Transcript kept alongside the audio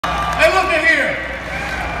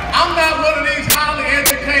I'm not one of these highly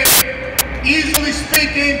educated, easily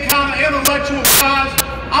speaking, kind of intellectual guys.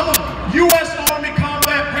 I'm a U.S. Army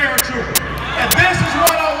combat paratrooper. And this is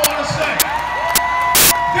what I want to say.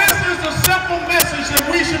 This is the simple message that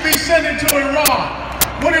we should be sending to Iran.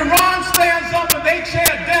 When Iran stands up and they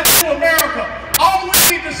chant death to America, all we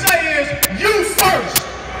need to say is, you first.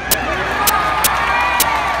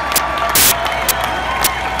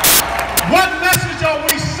 What message are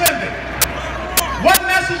we sending? What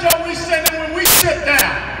message are we sending when we sit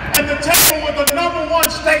down at the table with the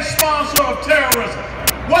 #1 state sponsor of terrorism?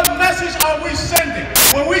 What message are we sending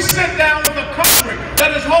when we sit down with a country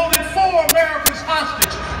that is holding 4 Americans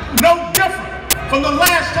hostage? No different from the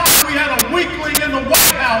last time we had a weakling in the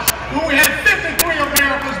White House when we had 53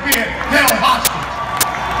 Americans being held hostage.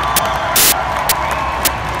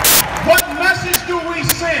 What message do we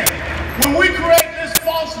send when we create this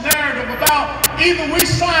false narrative about either we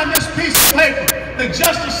sign this piece of paper that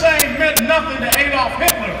just the same meant nothing to Adolf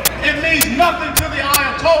Hitler, it means nothing to the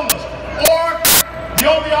Ayatollahs, or the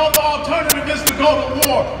only other alternative is to go to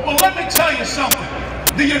war? Well, let me tell you something.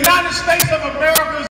 The United States of America